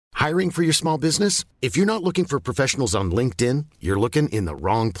Hiring for your small business? If you're not looking for professionals on LinkedIn, you're looking in the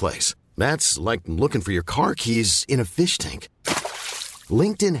wrong place. That's like looking for your car keys in a fish tank.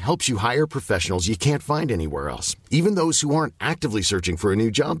 LinkedIn helps you hire professionals you can't find anywhere else, even those who aren't actively searching for a new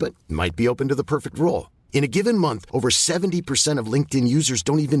job but might be open to the perfect role. In a given month, over 70% of LinkedIn users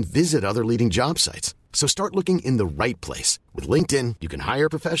don't even visit other leading job sites. So start looking in the right place. With LinkedIn, you can hire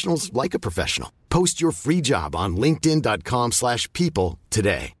professionals like a professional. Post your free job on linkedin.com/people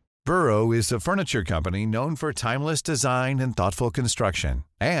today. Burrow is a furniture company known for timeless design and thoughtful construction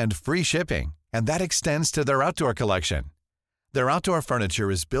and free shipping, and that extends to their outdoor collection. Their outdoor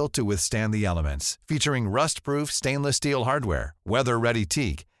furniture is built to withstand the elements, featuring rust-proof stainless steel hardware, weather-ready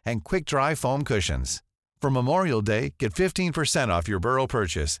teak, and quick-dry foam cushions. For Memorial Day, get 15% off your Burrow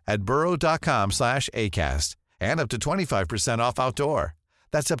purchase at burrow.com/ACAST and up to 25% off outdoor.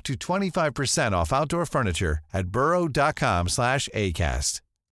 That's up to 25% off outdoor furniture at burrow.com/ACAST.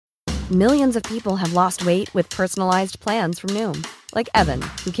 Millions of people have lost weight with personalized plans from Noom. Like Evan,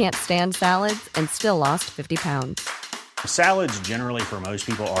 who can't stand salads and still lost 50 pounds. Salads generally for most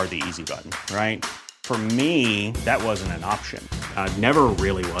people are the easy button, right? For me, that wasn't an option. I never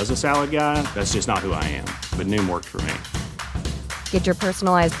really was a salad guy. That's just not who I am. But Noom worked for me. Get your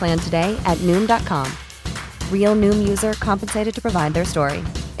personalized plan today at Noom.com. Real Noom user compensated to provide their story.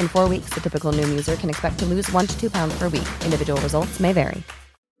 In 4 weeks, the typical Noom user can expect to lose 1 to 2 pounds per week. Individual results may vary.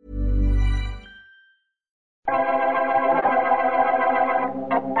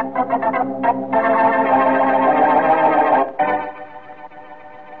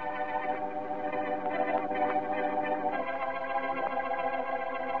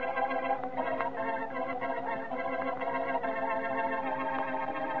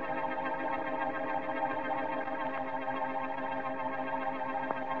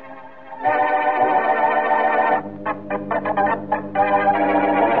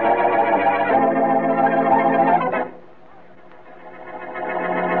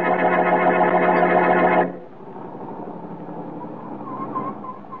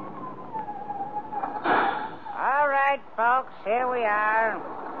 Here we are,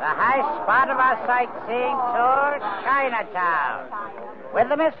 the high spot of our sightseeing tour, Chinatown, with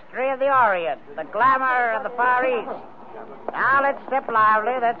the mystery of the Orient, the glamour of the Far East. Now let's step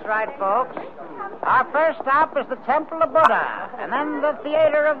lively, that's right, folks. Our first stop is the Temple of Buddha, and then the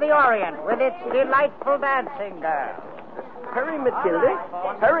Theater of the Orient, with its delightful dancing girls. Hurry, Matilda.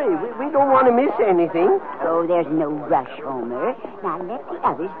 Hurry. We don't want to miss anything. Oh, there's no rush, Homer. Now let the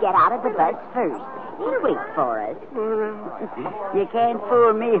others get out of the bus first. He'll wait for us. You can't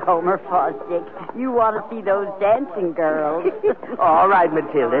fool me, Homer Fosdick. You want to see those dancing girls. All right,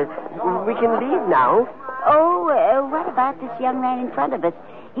 Matilda. We can leave now. Oh, what about this young man in front of us?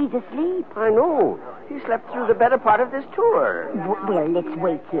 He's asleep. I know. He slept through the better part of this tour. Well, let's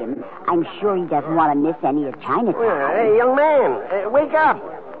wake him. I'm sure he doesn't want to miss any of Chinatown. Hey, young man, wake up.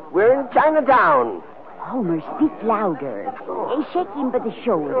 We're in Chinatown. Homer, speak louder. Shake him by the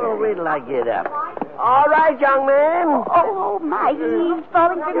shoulder. Oh, wait till I get up. All right, young man. Oh, my, he's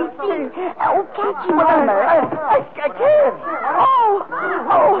falling from his feet. Oh, catch him, Homer. I can't. Oh,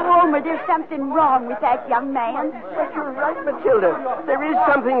 Homer, there's something wrong with that young man. But you're right, Matilda. There is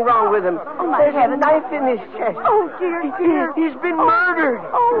something wrong with him. Oh, my There's heavens. a knife in his chest. Oh, dear. He's been murdered.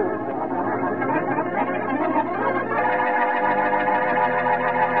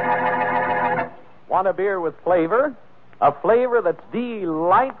 Want a beer with flavor? A flavor that's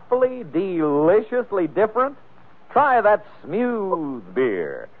delightfully, deliciously different? Try that smooth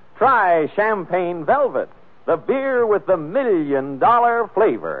beer. Try Champagne Velvet, the beer with the $1 million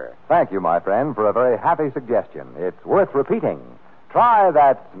flavor. Thank you, my friend, for a very happy suggestion. It's worth repeating. Try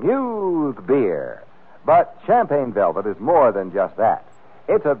that smooth beer. But Champagne Velvet is more than just that.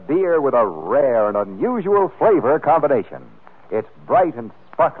 It's a beer with a rare and unusual flavor combination. It's bright and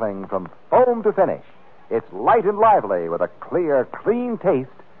sparkling from foam to finish. It's light and lively with a clear, clean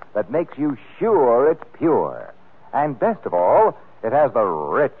taste that makes you sure it's pure. And best of all, it has the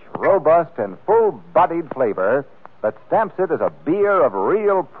rich, robust, and full-bodied flavor that stamps it as a beer of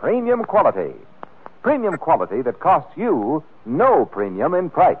real premium quality. Premium quality that costs you no premium in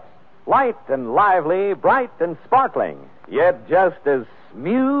price. Light and lively, bright and sparkling, yet just as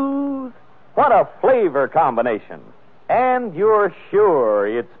smooth. What a flavor combination. And you're sure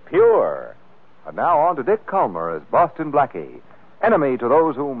it's pure. And now on to Dick Calmer as Boston Blackie. Enemy to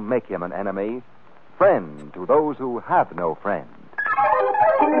those who make him an enemy. Friend to those who have no friend.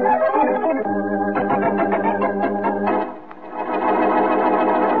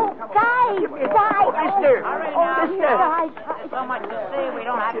 Guys, there's so much to see, we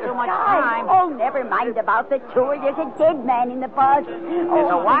don't have too much time. Oh, never mind about the tour. There's a dead man in the bus.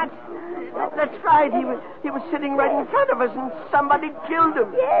 There's a what? That's right. He was sitting right in front of us, and somebody killed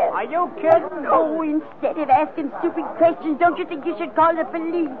him. Yes. Are you kidding? Oh, instead of asking stupid questions, don't you think you should call the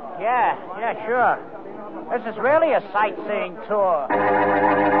police? Yeah, sure. This is really a sightseeing tour.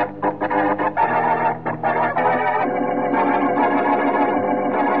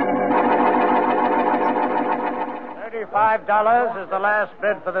 $35 is the last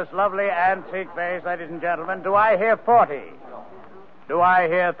bid for this lovely antique vase, ladies and gentlemen. Do I hear 40? Do I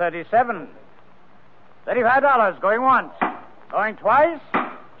hear 37? $35 going once. Going twice.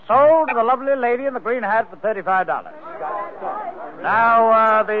 Sold to the lovely lady in the green hat for $35.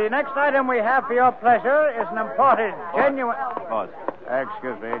 Now, the next item we have for your pleasure is an imported, genuine... Boss.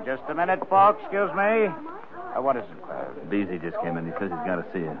 Excuse me, just a minute, folks. Excuse me. What is it? Beasley just came in. He says he's got to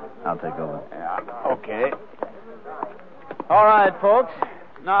see you. I'll take over. Yeah, okay. All right, folks.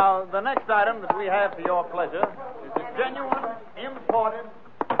 Now, the next item that we have for your pleasure is a genuine, imported...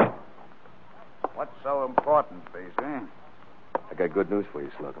 What's so important, Beasley? I got good news for you,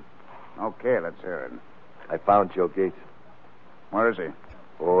 Slocum. Okay, let's hear it. I found Joe Gates. Where is he?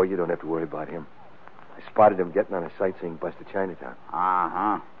 Oh, you don't have to worry about him. I spotted him getting on a sightseeing bus to Chinatown.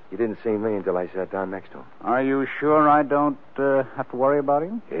 Uh-huh. He didn't see me until I sat down next to him. Are you sure I don't have to worry about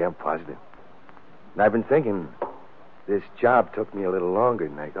him? Yeah, I'm positive. And I've been thinking, this job took me a little longer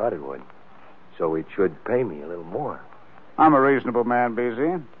than I thought it would. So it should pay me a little more. I'm a reasonable man,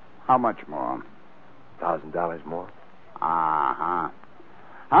 Beasley. How much more? $1,000 more. Uh-huh.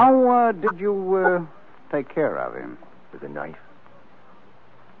 How did you take care of him? With a knife.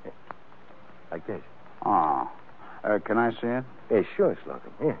 Like this. Oh. Can I see it? Yeah, sure,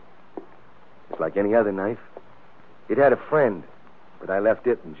 Slocum. Here. Just like any other knife. It had a friend, but I left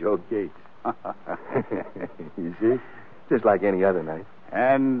it in Joe Gates. You see? Just like any other knife.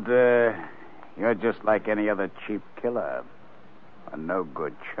 And you're just like any other cheap killer. A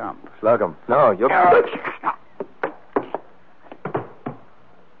no-good chump. Slocum. No, you're...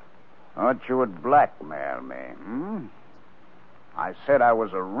 Thought you would blackmail me, hmm? I said I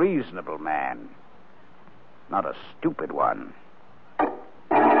was a reasonable man, not a stupid one.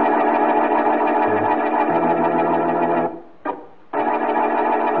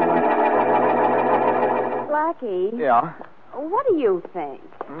 Blackie. Yeah? What do you think?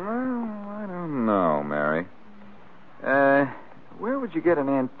 Well, I don't know, Mary. Where would you get an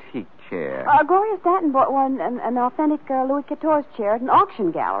antique chair? Gloria Stanton bought an authentic Louis XIV chair at an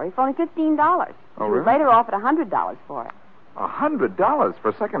auction gallery for only $15. Oh, She was really? later offered $100 for it. $100 for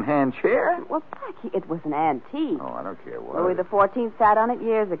a second-hand chair? Well, Blackie, it was an antique. Oh, I don't care what. Louis XIV sat on it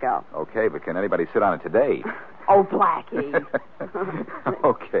years ago. Okay, but can anybody sit on it today? Oh, Blackie.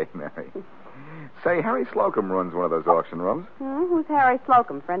 Okay, Mary. Say, Harry Slocum runs one of those auction rooms. Who's Harry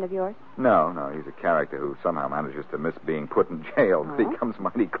Slocum, friend of yours? No, he's a character who somehow manages to miss being put in jail, but he comes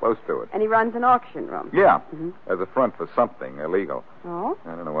mighty close to it. And he runs an auction room. Yeah, as a front for something illegal. Oh?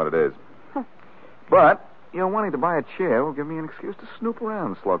 I don't know what it is. But, wanting to buy a chair will give me an excuse to snoop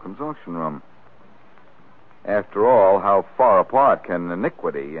around Slocum's auction room. After all, how far apart can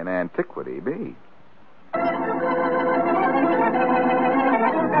iniquity and antiquity be?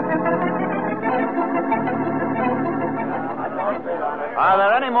 Are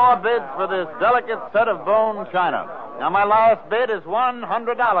there any more bids for this delicate set of bone china? Now, my last bid is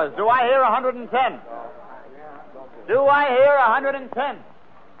 $100. Do I hear 110? Do I hear 110?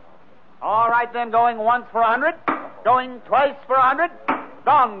 All right, then, going once for 100, going twice for 100,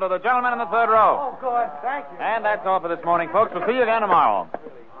 gone to the gentleman in the third row. Oh, good. Thank you. And that's all for this morning, folks. We'll see you again tomorrow.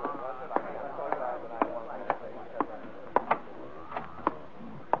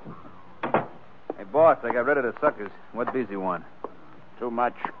 Hey, boss, I got rid of the suckers. What Beasley want? Too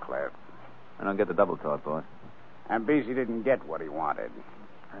much, Cliff. I don't get the double talk, boss. And Beasley didn't get what he wanted.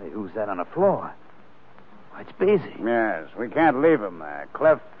 Hey, who's that on the floor? Why, it's Beasley. Yes, we can't leave him there.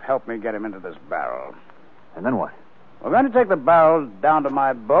 Cliff helped me get him into this barrel. And then what? We're going to take the barrel down to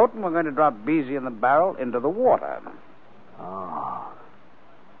my boat, and we're going to drop Beasley in the barrel into the water. Oh.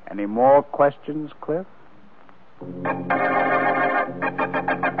 Any more questions, Cliff?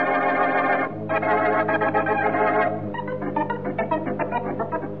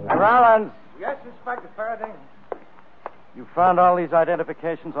 Rollins, Yes, Inspector Faraday. you found all these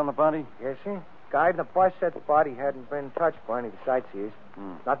identifications on the body? Yes, sir. Guy in the bus said the body hadn't been touched by any of the sightseers.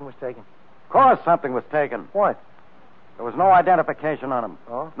 Nothing was taken. Of course something was taken. What? There was no identification on him.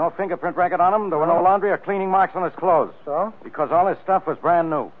 Oh? No fingerprint record on him. There were no laundry or cleaning marks on his clothes. So? Because all his stuff was brand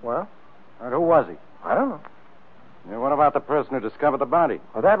new. Well, And who was he? I don't know. Yeah, what about the person who discovered the body?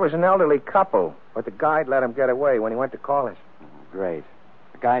 Well, that was an elderly couple, but the guide let him get away when he went to call us. Great.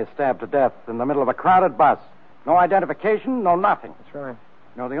 The guy is stabbed to death in the middle of a crowded bus. No identification, no nothing. That's right.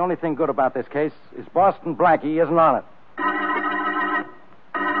 No, the only thing good about this case is Boston Blackie isn't on it.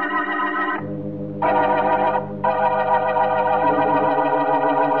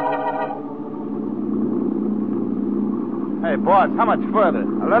 Hey, boss, how much further?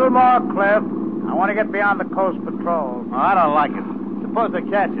 A little more, Cliff. I want to get beyond the Coast Patrol. Oh, I don't like it. Suppose they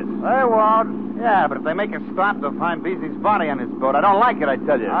catch us. They won't. Yeah, but if they make us stop, they'll find Beezy's body on his boat. I don't like it, I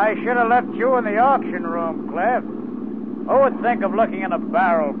tell you. I should have left you in the auction room, Cliff. Who would think of looking in a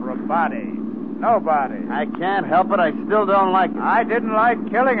barrel for a body? Nobody. I can't help it. I still don't like it. I didn't like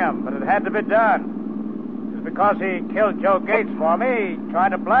killing him, but it had to be done. Just because he killed Joe Gates for me, he tried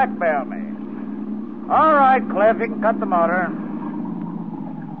to blackmail me. All right, Cliff, you can cut the motor.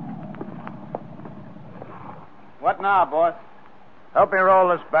 What now, boss? Help me roll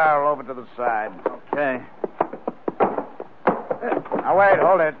this barrel over to the side. Okay. Now, wait,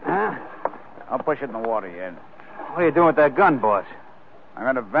 hold it. Huh? I'll push it in the water yet. What are you doing with that gun, boss? I'm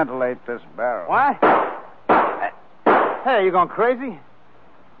going to ventilate this barrel. What? Hey, you going crazy?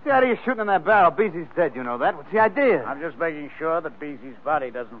 What's the idea of shooting in that barrel? Beezy's dead, you know that. What's the idea? I'm just making sure that Beezy's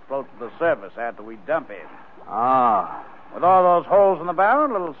body doesn't float to the surface after we dump him. Ah. With all those holes in the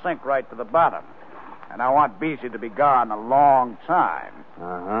barrel, it'll sink right to the bottom. And I want Beezy to be gone a long time.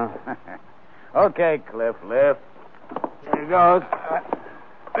 Uh-huh. Okay, Cliff, lift. Here goes.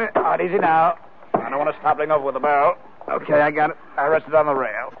 All right, easy now. I don't want to stop over with the barrel. Okay, I got it. I rested on the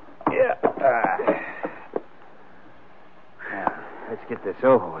rail. Yeah. Yeah, let's get this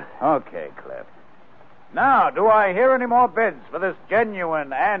over with. Okay, Cliff. Now, do I hear any more bids for this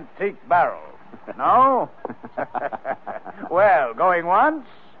genuine antique barrel? No? Well, going once?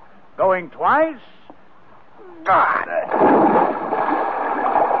 Going twice? God.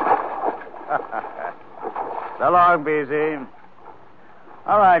 So long, Beezy.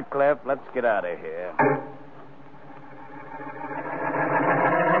 All right, Cliff, let's get out of here.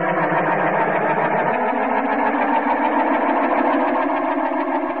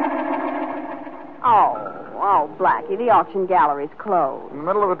 Oh, Blackie, the auction gallery's closed. In the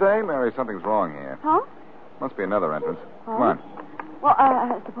middle of the day, Mary, something's wrong here. Huh? Must be another entrance. Huh? Come on.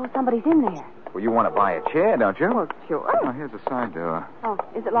 Well, suppose somebody's in there. Well, you want to buy a chair, don't you? Well, sure. Oh, here's the side door. Oh,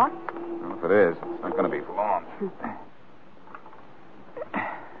 is it locked? Well, if it is, it's not going to be for long.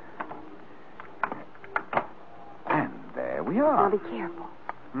 And there we are. Now, be careful.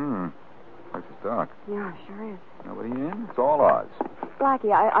 This is dark. Yeah, sure is. Nobody in? It's all ours.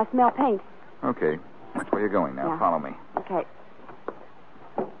 Blackie, I smell paint. Okay. Which way are you going now? Yeah. Follow me. Okay.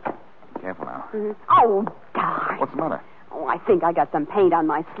 Careful now. Mm-hmm. Oh, darn. What's the matter? Oh, I think I got some paint on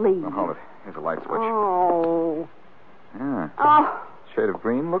my sleeve. Oh, hold it. Here's a light switch. Oh. Yeah. Oh. Shade of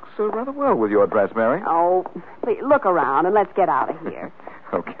green looks rather well with your dress, Mary. Oh, please, look around and let's get out of here.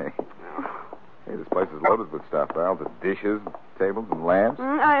 Okay. Hey, this place is loaded with stuff. Barrels of dishes, tables, and lamps.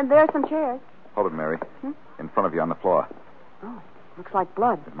 There's some chairs. Hold it, Mary. In front of you on the floor. Oh, looks like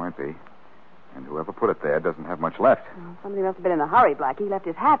blood. It might be. And whoever put it there doesn't have much left. Oh, somebody must have been in a hurry, Blackie. He left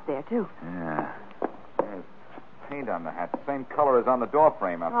his hat there, too. Yeah. There's paint on the hat. The same color as on the door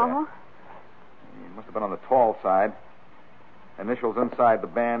frame out there. It must have been on the tall side. Initials inside the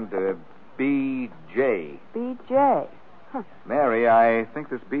band, B.J. B.J. Huh. Mary, I think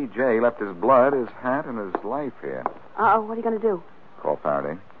this B.J. left his blood, his hat, and his life here. What are you going to do? Call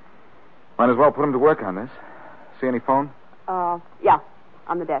Faraday. Might as well put him to work on this. See any phone? Yeah.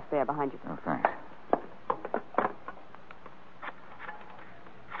 On the desk there behind you. Oh, thanks.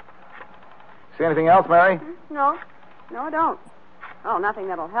 See anything else, Mary? No. No, I don't. Oh, nothing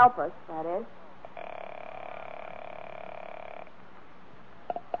that'll help us, that is.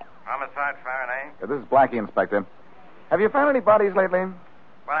 Homicide, Faraday. This is Blackie, Inspector. Have you found any bodies lately?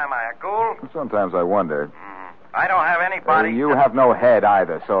 What am I, a ghoul? Sometimes I wonder. I don't have any body. You have no head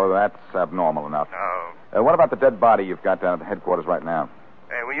either, so that's abnormal enough. No. What about the dead body you've got down at the headquarters right now?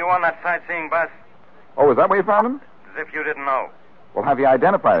 Hey, were you on that sightseeing bus? Oh, is that where you found him? As if you didn't know. Well, have you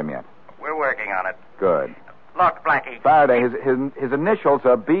identified him yet? We're working on it. Good. Look, Blackie. Faraday, his initials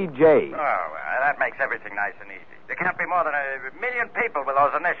are B.J. Oh, that makes everything nice and easy. There can't be more than 1 million people with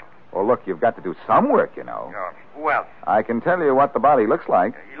those initials. Well, look, you've got to do some work, you know. Oh, who else? I can tell you what the body looks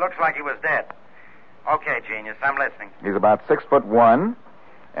like. He looks like he was dead. Okay, genius, I'm listening. He's about 6'1"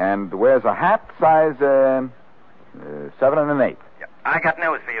 and wears a hat size 7 1/8. Yeah, I got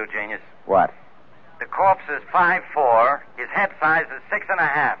news for you, genius. What? The corpse is 5'4". His head size is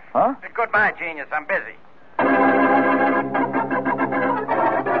 6.5. Huh? Goodbye, genius. I'm busy.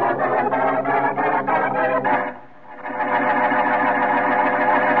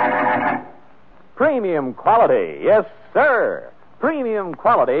 Premium quality, yes, sir. Premium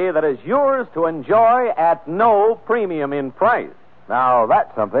quality that is yours to enjoy at no premium in price. Now,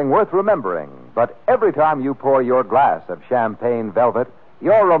 that's something worth remembering. But every time you pour your glass of champagne velvet,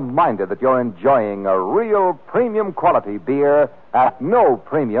 you're reminded that you're enjoying a real premium quality beer at no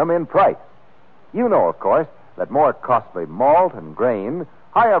premium in price. You know, of course, that more costly malt and grain,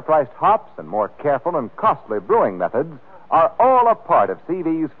 higher priced hops, and more careful and costly brewing methods are all a part of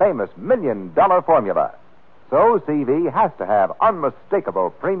CV's famous $1 million formula. So CV has to have unmistakable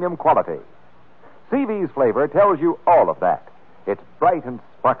premium quality. CV's flavor tells you all of that. It's bright and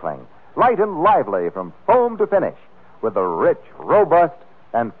sparkling, light and lively from foam to finish, with the rich, robust,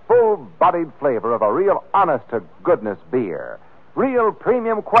 and full-bodied flavor of a real honest-to-goodness beer. Real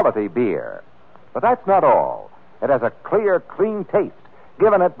premium quality beer. But that's not all. It has a clear, clean taste,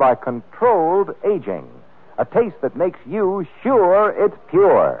 given it by controlled aging. A taste that makes you sure it's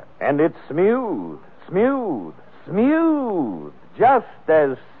pure. And it's smooth, smooth, smooth. Just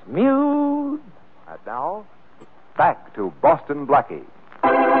as smooth. And now, back to Boston Blackie.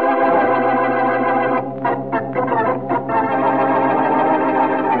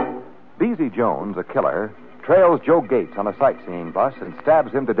 Beezy Jones, a killer, trails Joe Gates on a sightseeing bus and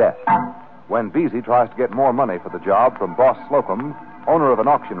stabs him to death. When Beezy tries to get more money for the job from Boss Slocum, owner of an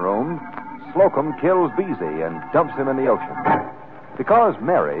auction room, Slocum kills Beezy and dumps him in the ocean. Because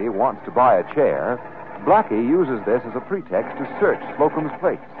Mary wants to buy a chair, Blackie uses this as a pretext to search Slocum's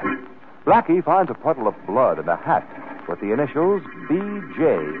place. Blackie finds a puddle of blood and a hat with the initials B.J.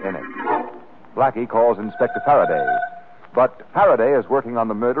 in it. Blackie calls Inspector Faraday, but Faraday is working on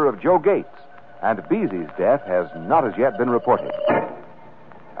the murder of Joe Gates, and Beezy's death has not as yet been reported.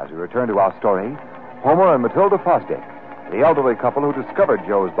 As we return to our story, Homer and Matilda Fosdick, the elderly couple who discovered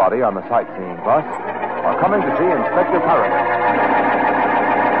Joe's body on the sightseeing bus, are coming to see Inspector Faraday.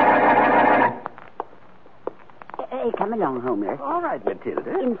 Hey, come along, Homer. All right,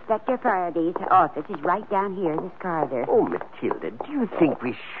 Matilda. Inspector Faraday's office is right down here in this corridor. Oh, Matilda, do you think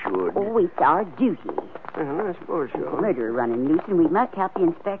we should? Oh, it's our duty. I suppose so. There's a murderer running loose, and we must help the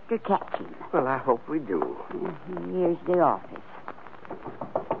inspector catch him. Well, I hope we do. Here's the office.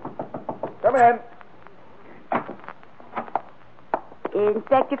 Come in.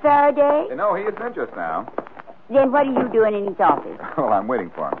 Inspector Faraday? No, he isn't in just now. Then what are you doing in his office? Well, I'm waiting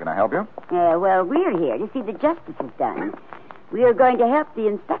for him. Can I help you? Well, we're here to see the justice is done. We are going to help the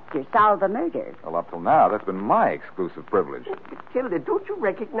inspector solve a murder. Well, up till now, that's been my exclusive privilege. Matilda, don't you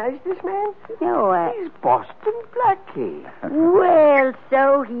recognize this man? No, He's Boston Blackie. Well,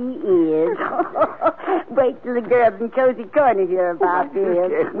 so he is. Wait till the girls in Cozy Corner hear about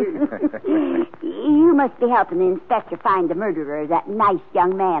this. You must be helping the inspector find the murderer of that nice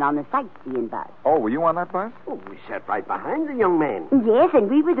young man on the sightseeing bus. Oh, were you on that bus? Oh, we sat right behind the young man. Yes, and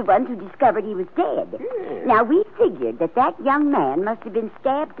we were the ones who discovered he was dead. Yeah. Now, we figured that young man must have been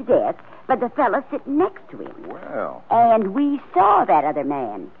stabbed to death by the fellow sitting next to him. Well. And we saw that other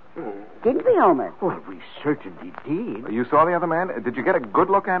man. Didn't we, Homer? Well, we certainly did. You saw the other man? Did you get a good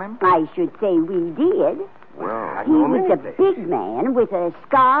look at him? I should say we did. Well, He was a big man with a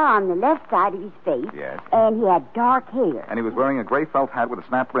scar on the left side of his face. Yes. And he had dark hair. And he was wearing a gray felt hat with a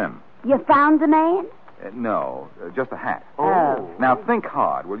snap brim. You found the man? No, just a hat. Oh. Now, think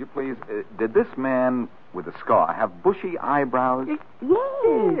hard, will you please? Did this man with the scar have bushy eyebrows?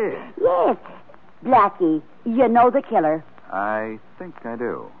 Yes. Blackie, you know the killer. I think I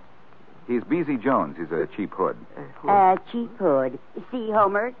do. He's Beezy Jones. He's a cheap hood. Cheap hood. See,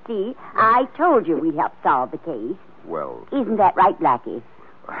 Homer, see? I told you we'd help solve the case. Well... Isn't that right, Blackie?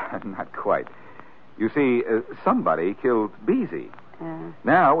 Not quite. You see, somebody killed Beezy.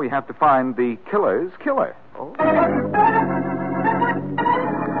 Now we have to find the killer's killer. Oh.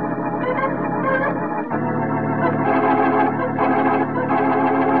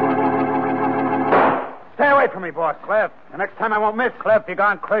 Stay away from me, boss. Cliff. The next time I won't miss. Cliff, you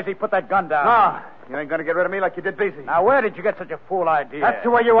gone crazy. Put that gun down. No, you ain't going to get rid of me like you did Beezy. Now, where did you get such a fool idea? That's the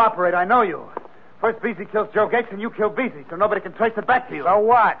way you operate. I know you. First Beezy kills Joe Gates, and you kill Beezy, so nobody can trace it back to you. So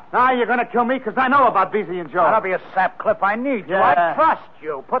what? Now you're going to kill me because I know about Beezy and Joe. Now, don't be a sap, Cliff. I need you. Yeah. I trust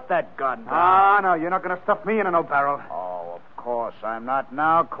you. Put that gun down. Ah, no, you're not going to stuff me in no barrel. Oh, of course I'm not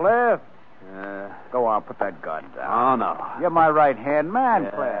now, Cliff. Go on, put that gun down. Oh, no. You're my right-hand man,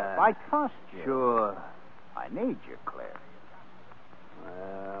 Yeah. Cliff. I trust you. Sure. I need you, Cliff.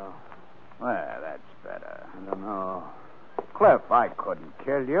 Well, that's better. I don't know. Cliff, I couldn't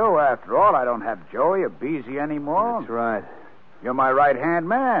kill you. After all, I don't have Joey or Beezy anymore. That's right. You're my right-hand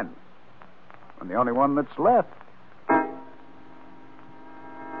man. I'm the only one that's left.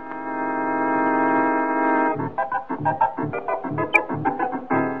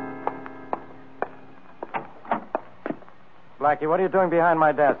 Blackie, what are you doing behind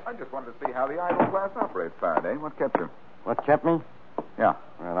my desk? I just wanted to see how the idle glass operates, Faraday. What kept you? What kept me? Yeah.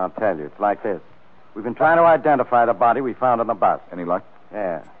 Well, I'll tell you. It's like this. We've been trying to identify the body we found on the bus. Any luck?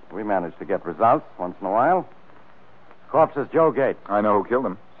 Yeah. We managed to get results once in a while. Corpse is Joe Gates. I know who killed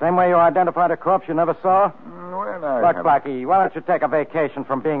him. Same way you identified a corpse you never saw? Well, I Look, haven't. Blackie, why don't you take a vacation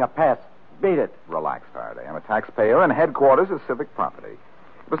from being a pest? Beat it. Relax, Faraday. I'm a taxpayer, and headquarters is civic property.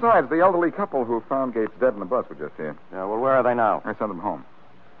 Besides, the elderly couple who found Gates dead in the bus were just here. Yeah, well, where are they now? I sent them home.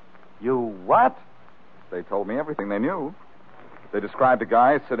 You what? They told me everything they knew. They described a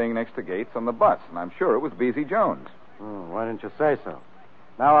guy sitting next to Gates on the bus, and I'm sure it was Beezy Jones. Oh, why didn't you say so?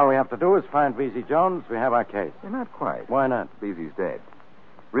 Now all we have to do is find Beezy Jones. We have our case. You're not quite. Why not? Beezy's dead.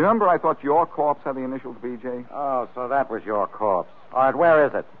 Remember I thought your corpse had the initials BJ? Oh, so that was your corpse. All right, where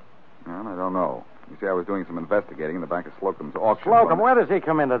is it? Well, I don't know. You see, I was doing some investigating in the back of Slocum's auction. Slocum, where does he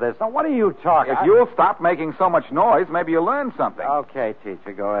come into this? Now, what are you talking? If you'll stop making so much noise, maybe you'll learn something. Okay,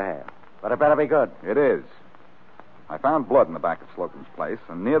 teacher, go ahead. But it better be good. It is. I found blood in the back of Slocum's place,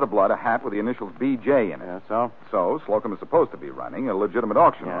 and near the blood, a hat with the initials BJ in it. Yeah, so? So, Slocum is supposed to be running a legitimate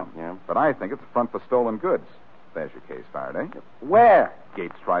auction room. Yeah. But I think it's a front for stolen goods. There's your case, Faraday. Where?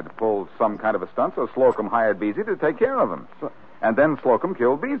 Gates tried to pull some kind of a stunt, so Slocum hired Beezy to take care of him. And then Slocum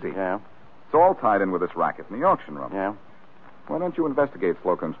killed Beezy. Yeah. It's all tied in with this racket in the auction room. Yeah. Why don't you investigate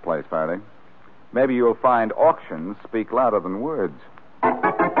Slocum's place, Faraday? Maybe you'll find auctions speak louder than words.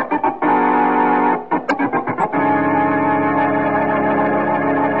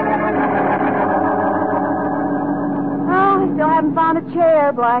 Still haven't found a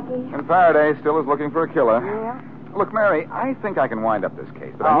chair, Blackie. And Faraday still is looking for a killer. Yeah. Look, Mary, I think I can wind up this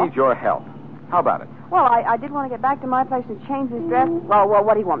case, but I need your help. How about it? Well, I did want to get back to my place and change this dress. Well,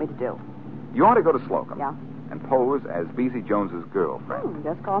 what do you want me to do? You ought to go to Slocum. Yeah. And pose as Beezy Jones's girlfriend.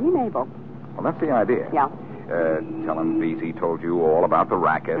 Just call me Mabel. Well, that's the idea. Yeah. Tell him Beezy told you all about the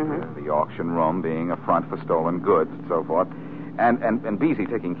racket, the auction room being a front for stolen goods, and so forth. And Beezy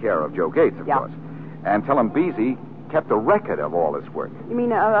taking care of Joe Gates, of course. And tell him Beezy kept a record of all his work. You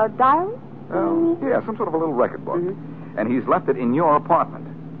mean a diary? Yeah, some sort of a little record book. And he's left it in your apartment,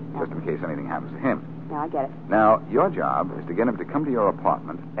 just in case anything happens to him. Yeah, I get it. Now, your job is to get him to come to your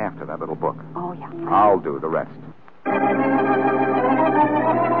apartment after that little book. Oh, yeah. I'll do the rest.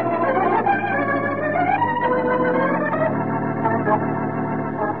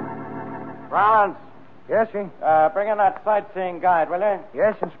 Rollins. Yes, sir? Bring in that sightseeing guide, will you?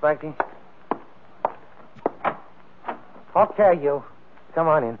 Yes, Inspector. Okay, you. Come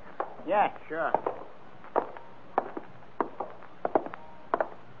on in. Yeah, sure.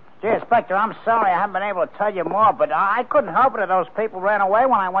 Gee, Inspector, I'm sorry I haven't been able to tell you more, but I couldn't help it that those people ran away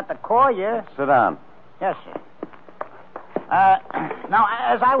when I went to call you. Sit down. Yes, sir. Now,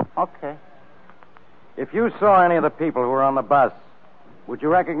 as I... Okay. If you saw any of the people who were on the bus, would you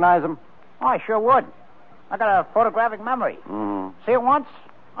recognize them? Oh, I sure would. I got a photographic memory. See it once,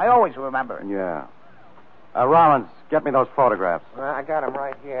 I always remember it. Yeah. Rollins, get me those photographs. I got them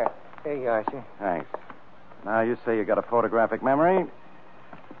right here. Here you are, sir. Thanks. Now, you say you got a photographic memory.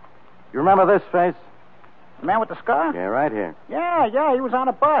 You remember this face? The man with the scar? Yeah, right here. Yeah, he was on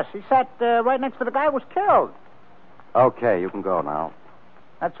a bus. He sat right next to the guy who was killed. Okay, you can go now.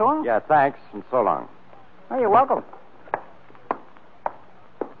 That's all? Yeah, thanks, and so long. Oh, you're welcome.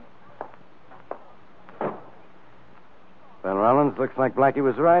 Well, Rollins, looks like Blackie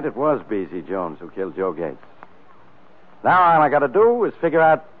was right. It was Beezy Jones who killed Joe Gates. Now all I got to do is figure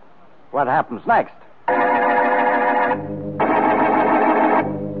out what happens next. Can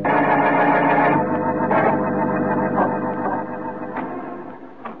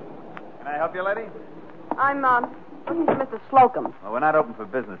I help you, lady? I'm looking for Mr. Slocum. Well, we're not open for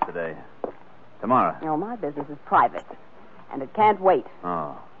business today. Tomorrow. No, my business is private, and it can't wait.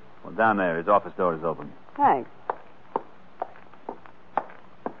 Oh. Well, down there, his office door is open. Thanks.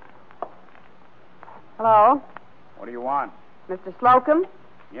 Hello? What do you want? Mr. Slocum?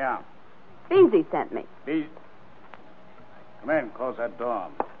 Yeah. Beezy sent me. Come in, close that door.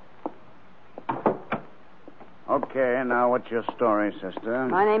 Okay, now what's your story, sister?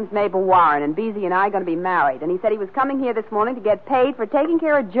 My name's Mabel Warren, and Beezy and I are going to be married. And he said he was coming here this morning to get paid for taking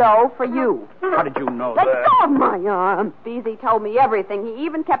care of Joe for you. How did you know Let that? go of my arm. Beezy told me everything. He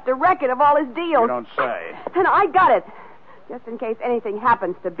even kept a record of all his deals. You don't say. And I got it. Just in case anything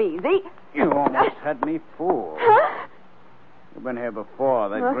happens to Beezy. You almost had me fooled. Huh? You've been here before.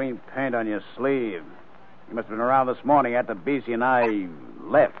 That Huh? green paint on your sleeve. You must have been around this morning after Beezy and I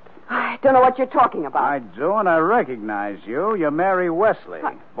left. I don't know what you're talking about. I do, and I recognize you. You're Mary Wesley,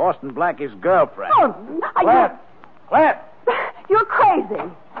 Boston Blackie's girlfriend. Oh, Cliff! You're crazy.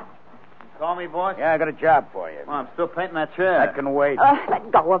 Call me, boss? Yeah, I got a job for you. Well, I'm still painting that chair. That can wait.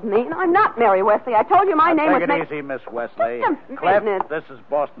 Let go of me. I'm not Mary Wesley. I told you my name was... Take it easy, Miss Wesley. Just a Cliff, minute. this is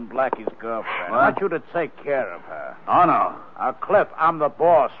Boston Blackie's girlfriend. What? I want you to take care of her. Oh, no. Cliff, I'm the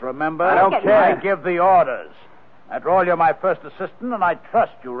boss, remember? I don't care. I give the orders. After all, you're my first assistant, and I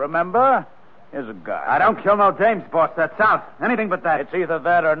trust you, remember? Here's a gun. I don't kill no dames, boss. That's out. Anything but that. It's either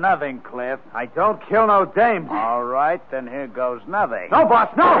that or nothing, Cliff. I don't kill no dames. All right, then here goes nothing. No, boss,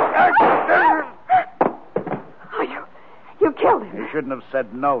 no! You killed him. You shouldn't have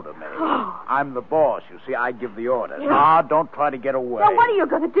said no to me. I'm the boss. You see, I give the orders. Yeah. Now, don't try to get away. Now, what are you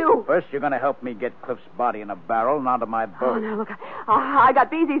going to do? First, you're going to help me get Cliff's body in a barrel and onto my boat. Oh, no, look. I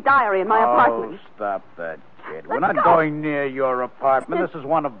got Beezy's diary in my apartment. Oh, stop that, kid. We're Let's not go. going near your apartment. This is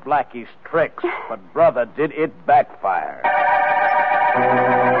one of Blackie's tricks. But, brother, did it backfire?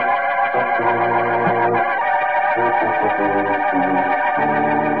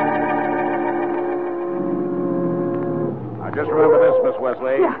 Now, just remember this, Miss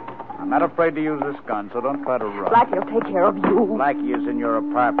Wesley. Yeah. I'm not afraid to use this gun, so don't try to run. Blackie will take care of you. Blackie is in your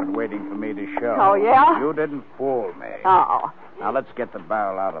apartment waiting for me to show. Oh, yeah? You didn't fool me. Oh. Now, let's get the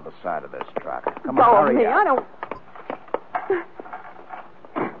barrel out of the side of this truck. Come Go on, of me. hurry I up. don't...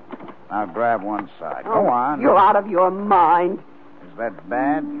 Now, grab one side. Oh, Go on. You're out of your mind. Is that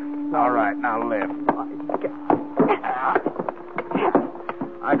bad? All right, now lift.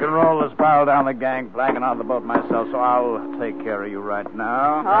 I can roll this barrel down the gangplank and on the boat myself, so I'll take care of you right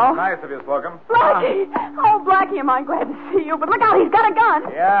now. Oh. Nice of you, Slocum. Blackie! Oh, Blackie, am I glad to see you. But look out, he's got a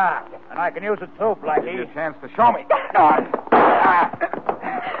gun. Yeah, and I can use it too, Blackie. Give you a chance to show me.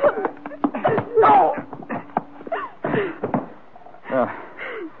 No. Well,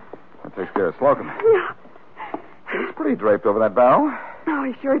 that takes care of Slocum. Yeah. He's pretty draped over that barrel. Oh,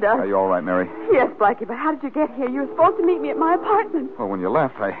 he sure does. Are you all right, Mary? Yes, Blackie, but how did you get here? You were supposed to meet me at my apartment. Well, when you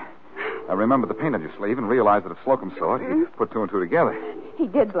left, I remembered the paint on your sleeve and realized that if Slocum saw it, he'd put two and two together. He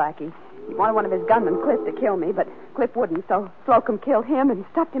did, Blackie. He wanted one of his gunmen, Cliff, to kill me, but Cliff wouldn't, so Slocum killed him and he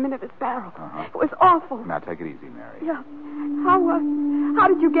stuffed him into this barrel. Uh-huh. It was awful. Now, take it easy, Mary. Yeah. How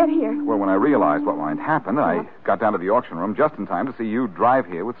did you get here? Well, when I realized what might happen, I got down to the auction room just in time to see you drive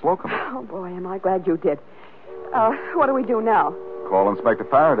here with Slocum. Oh, boy, am I glad you did. What do we do now? Call Inspector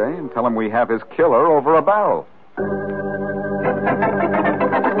Faraday and tell him we have his killer over a barrel.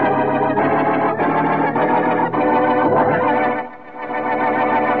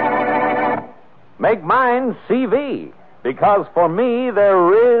 Make mine CV, because for me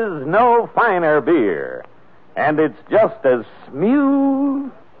there is no finer beer. And it's just as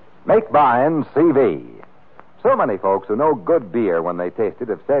smooth. Make mine CV. So many folks who know good beer when they taste it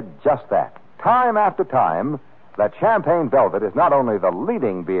have said just that. Time after time, that Champagne Velvet is not only the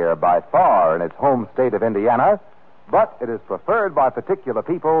leading beer by far in its home state of Indiana, but it is preferred by particular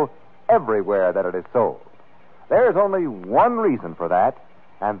people everywhere that it is sold. There's only one reason for that,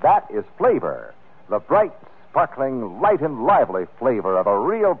 and that is flavor. The bright, sparkling, light and lively flavor of a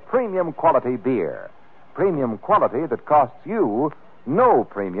real premium quality beer. Premium quality that costs you no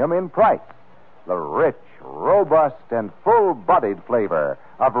premium in price. The rich, robust, and full-bodied flavor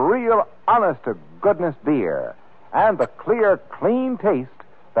of real, honest-to-goodness beer. And the clear, clean taste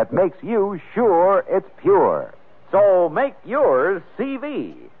that makes you sure it's pure. So make yours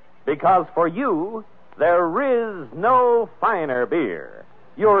CV, because for you there is no finer beer.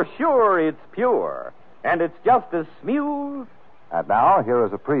 You're sure it's pure, and it's just as smooth. And now, here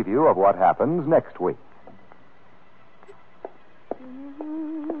is a preview of what happens next week.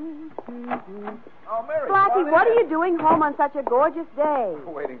 Oh, Mary. Blackie, what are you doing home on such a gorgeous day?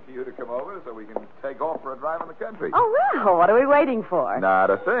 Waiting for you to come over so we can take off for a drive in the country. Oh, well, what are we waiting for? Not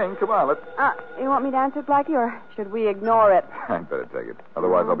a thing. Come on, let's... You want me to answer, Blackie, or should we ignore it? I'd better take it.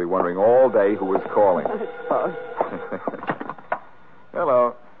 Otherwise, I'll be wondering all day who is calling. I suppose.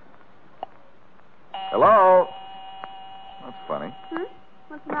 Hello. Hello? That's funny.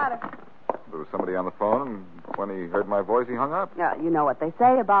 What's the matter? There was somebody on the phone, and when he heard my voice, he hung up. You know what they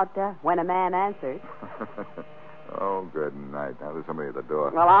say about when a man answers. Oh, good night. Now there's somebody at the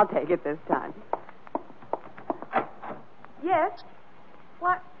door. Well, I'll take it this time. Yes?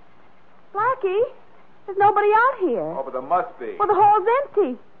 What? Blackie? There's nobody out here. Oh, but there must be. Well, the hall's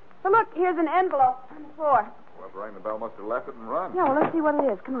empty. Well, look, here's an envelope on the floor. Whoever rang the bell must have left it and run. Yeah, well, let's see what it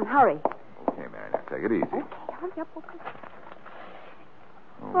is. Come on, hurry. Okay, Mary, now take it easy. Okay, hurry up. Okay.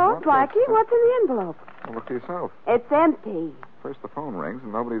 Oh, Blackie, what's in the envelope? Well, look for yourself. It's empty. First the phone rings,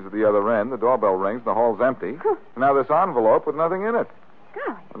 and nobody's at the other end. The doorbell rings, and the hall's empty. And now this envelope with nothing in it.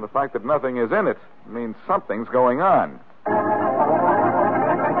 Golly. And the fact that nothing is in it means something's going on.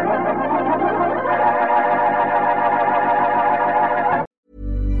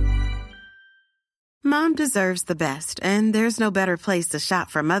 Mom deserves the best, and there's no better place to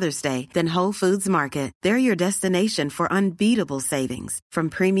shop for Mother's Day than Whole Foods Market. They're your destination for unbeatable savings, from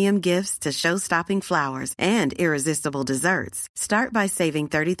premium gifts to show-stopping flowers and irresistible desserts. Start by saving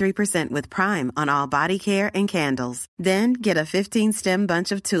 33% with Prime on all body care and candles. Then get a 15-stem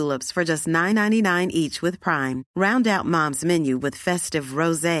bunch of tulips for just $9.99 each with Prime. Round out Mom's menu with festive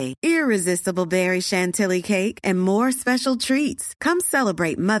rosé, irresistible berry chantilly cake, and more special treats. Come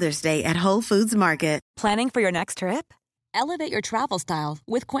celebrate Mother's Day at Whole Foods Market. Planning for your next trip? Elevate your travel style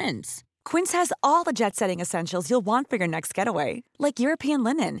with Quince. Quince has all the jet-setting essentials you'll want for your next getaway, like European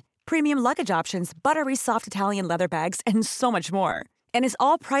linen, premium luggage options, buttery soft Italian leather bags, and so much more. And is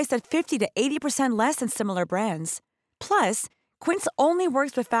all priced at 50 to 80% less than similar brands. Plus, Quince only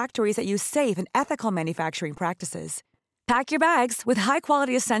works with factories that use safe and ethical manufacturing practices. Pack your bags with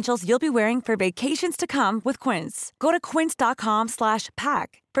high-quality essentials you'll be wearing for vacations to come with Quince. Go to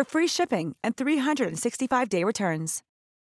quince.com/pack for free shipping and 365-day returns.